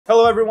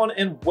Hello everyone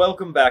and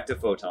welcome back to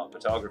Photon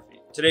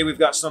Photography. Today we've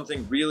got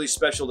something really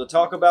special to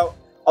talk about,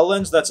 a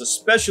lens that's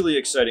especially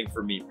exciting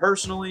for me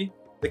personally,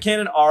 the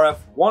Canon RF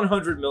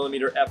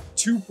 100mm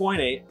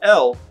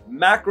f2.8L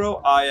Macro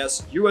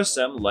IS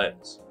USM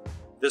lens.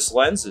 This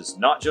lens is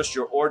not just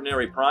your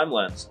ordinary prime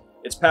lens,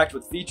 it's packed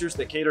with features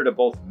that cater to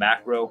both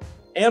macro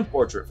and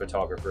portrait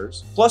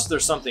photographers. Plus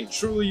there's something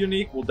truly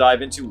unique we'll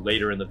dive into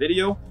later in the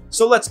video,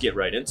 so let's get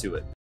right into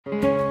it.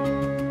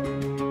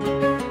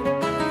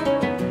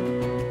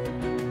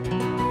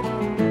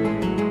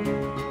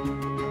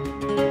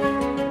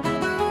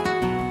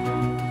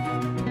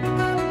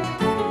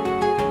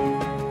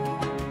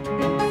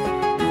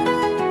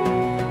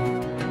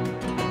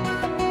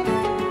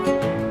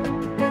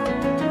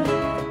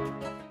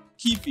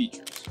 Key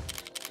features.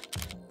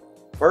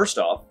 First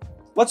off,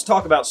 let's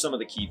talk about some of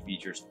the key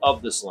features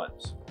of this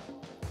lens.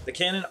 The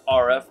Canon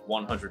RF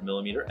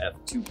 100mm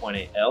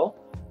f2.8L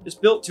is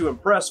built to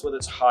impress with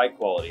its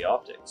high-quality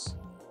optics.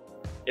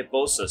 It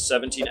boasts a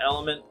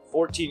 17-element,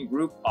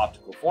 14-group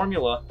optical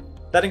formula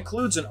that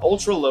includes an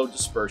ultra-low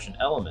dispersion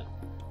element.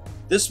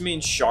 This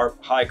means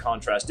sharp,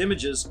 high-contrast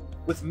images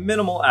with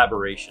minimal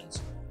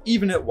aberrations,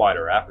 even at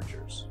wider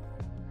apertures.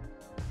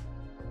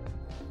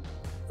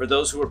 For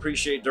those who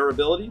appreciate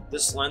durability,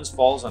 this lens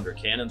falls under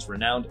Canon's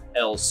renowned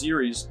L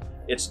series.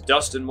 It's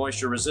dust and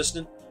moisture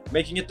resistant,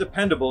 making it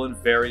dependable in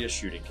various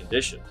shooting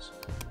conditions.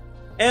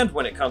 And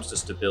when it comes to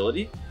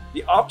stability,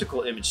 the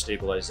optical image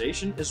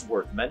stabilization is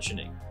worth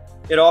mentioning.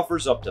 It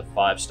offers up to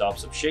 5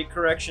 stops of shake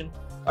correction,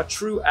 a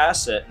true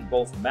asset in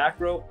both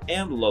macro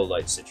and low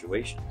light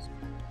situations.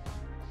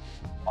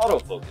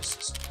 Autofocus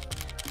system.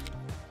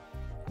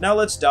 Now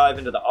let's dive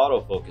into the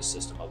autofocus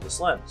system of this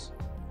lens.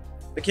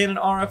 The Canon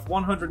RF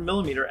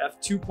 100mm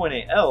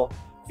f2.8L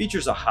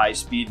features a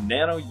high-speed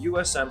Nano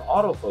USM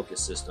autofocus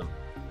system,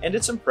 and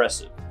it's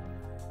impressive.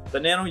 The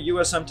Nano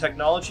USM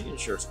technology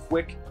ensures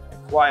quick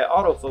and quiet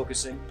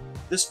autofocusing.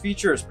 This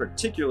feature is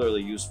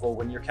particularly useful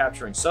when you're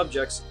capturing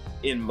subjects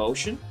in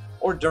motion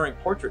or during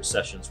portrait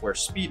sessions where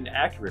speed and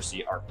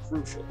accuracy are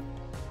crucial.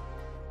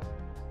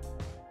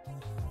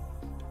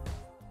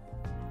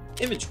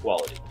 Image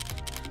quality.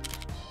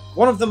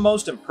 One of the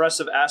most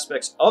impressive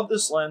aspects of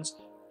this lens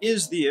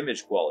is the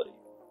image quality.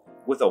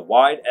 With a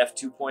wide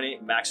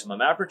f2.8 maximum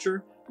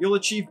aperture, you'll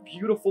achieve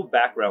beautiful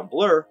background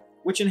blur,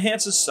 which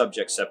enhances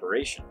subject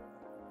separation.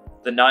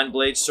 The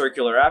 9-blade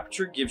circular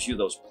aperture gives you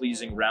those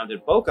pleasing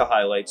rounded bokeh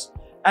highlights,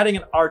 adding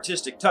an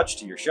artistic touch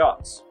to your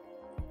shots.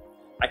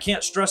 I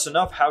can't stress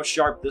enough how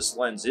sharp this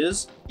lens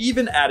is.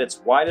 Even at its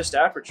widest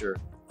aperture,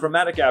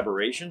 chromatic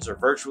aberrations are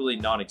virtually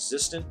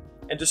non-existent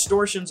and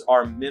distortions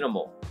are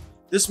minimal.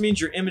 This means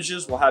your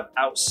images will have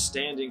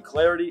outstanding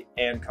clarity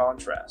and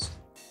contrast.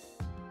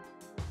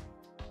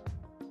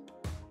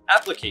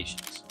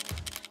 Applications.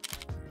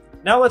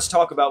 Now let's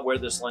talk about where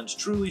this lens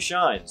truly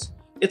shines,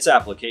 its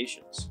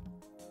applications.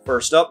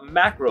 First up,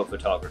 macro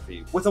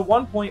photography. With a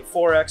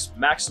 1.4x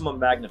maximum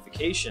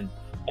magnification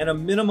and a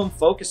minimum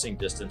focusing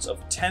distance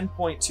of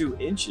 10.2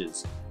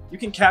 inches, you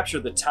can capture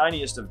the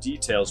tiniest of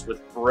details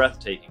with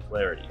breathtaking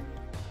clarity.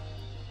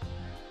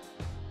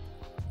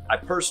 I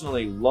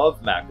personally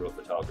love macro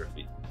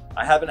photography.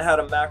 I haven't had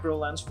a macro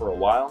lens for a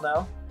while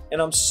now,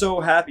 and I'm so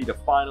happy to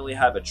finally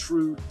have a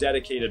true,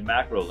 dedicated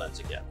macro lens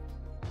again.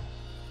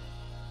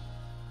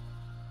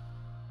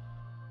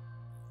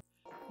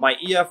 My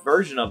EF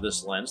version of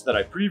this lens that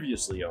I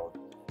previously owned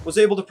was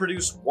able to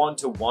produce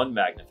 1:1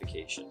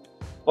 magnification,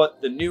 but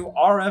the new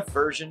RF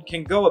version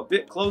can go a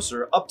bit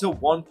closer, up to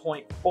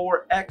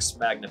 1.4x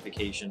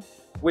magnification,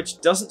 which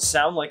doesn't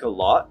sound like a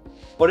lot,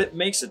 but it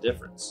makes a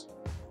difference.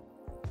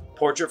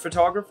 Portrait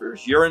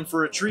photographers, you're in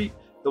for a treat.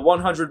 The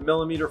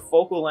 100mm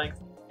focal length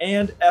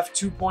and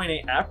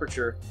f2.8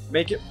 aperture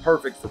make it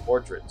perfect for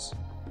portraits.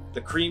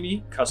 The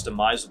creamy,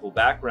 customizable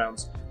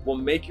backgrounds will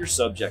make your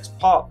subjects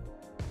pop.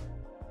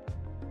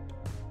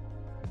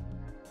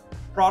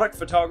 Product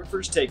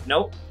photographers, take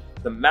note,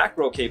 the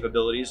macro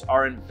capabilities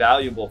are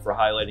invaluable for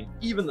highlighting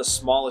even the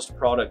smallest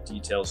product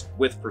details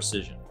with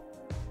precision.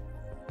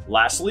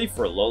 Lastly,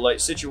 for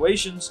low-light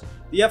situations,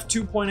 the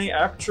f2.8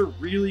 aperture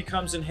really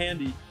comes in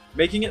handy,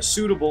 making it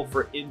suitable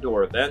for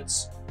indoor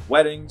events,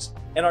 weddings,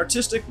 and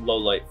artistic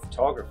low-light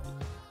photography.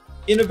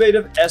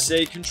 Innovative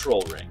SA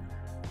control ring.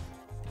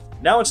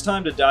 Now it's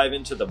time to dive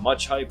into the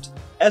much-hyped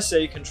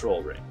SA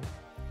control ring.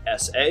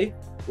 SA,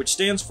 which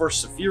stands for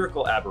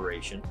spherical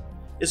aberration,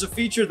 is a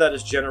feature that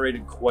has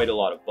generated quite a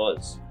lot of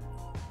buzz.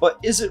 But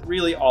is it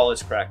really all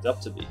it's cracked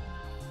up to be?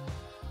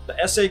 The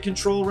SA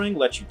control ring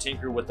lets you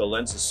tinker with the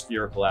lens's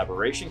spherical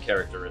aberration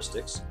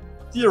characteristics,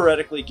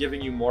 theoretically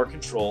giving you more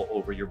control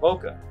over your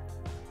bokeh.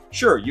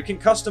 Sure, you can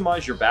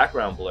customize your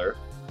background blur,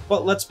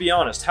 but let's be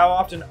honest, how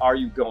often are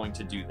you going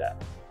to do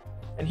that?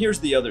 And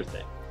here's the other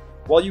thing.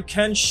 While you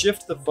can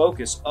shift the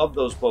focus of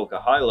those bokeh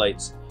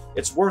highlights,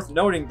 it's worth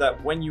noting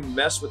that when you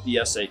mess with the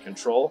SA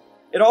control,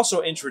 it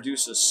also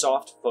introduces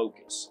soft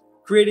focus,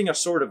 creating a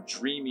sort of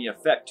dreamy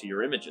effect to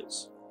your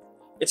images.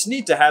 It's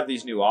neat to have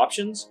these new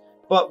options,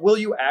 but will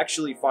you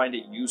actually find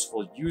it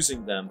useful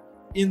using them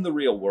in the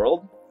real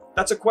world?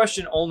 That's a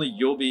question only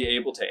you'll be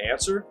able to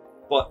answer,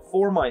 but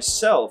for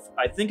myself,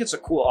 I think it's a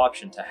cool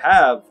option to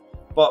have,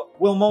 but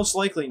will most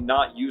likely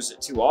not use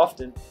it too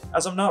often,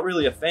 as I'm not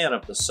really a fan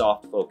of the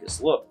soft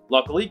focus look.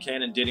 Luckily,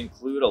 Canon did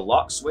include a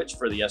lock switch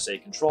for the SA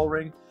control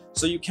ring,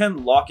 so you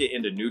can lock it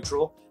into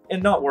neutral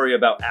and not worry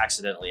about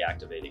accidentally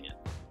activating it.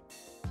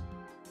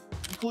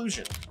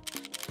 Conclusion.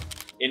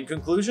 In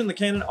conclusion, the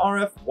Canon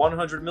RF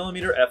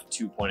 100mm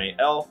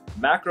f2.8L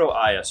macro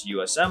IS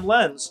USM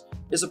lens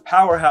is a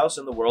powerhouse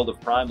in the world of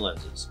prime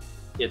lenses.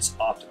 Its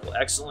optical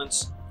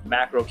excellence,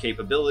 macro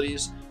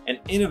capabilities, and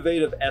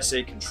innovative SA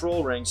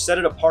control ring set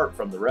it apart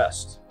from the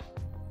rest.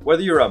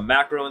 Whether you're a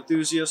macro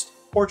enthusiast,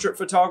 portrait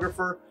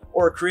photographer,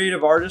 or a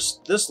creative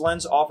artist, this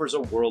lens offers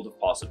a world of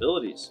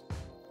possibilities.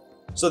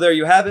 So there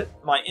you have it,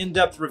 my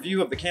in-depth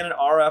review of the Canon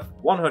RF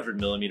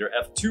 100mm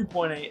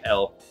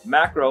f2.8L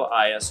macro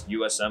IS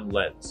USM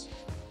lens.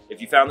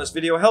 If you found this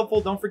video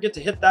helpful, don't forget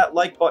to hit that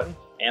like button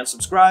and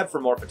subscribe for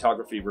more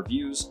photography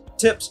reviews,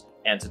 tips,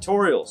 and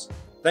tutorials.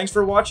 Thanks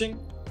for watching,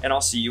 and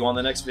I'll see you on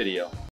the next video.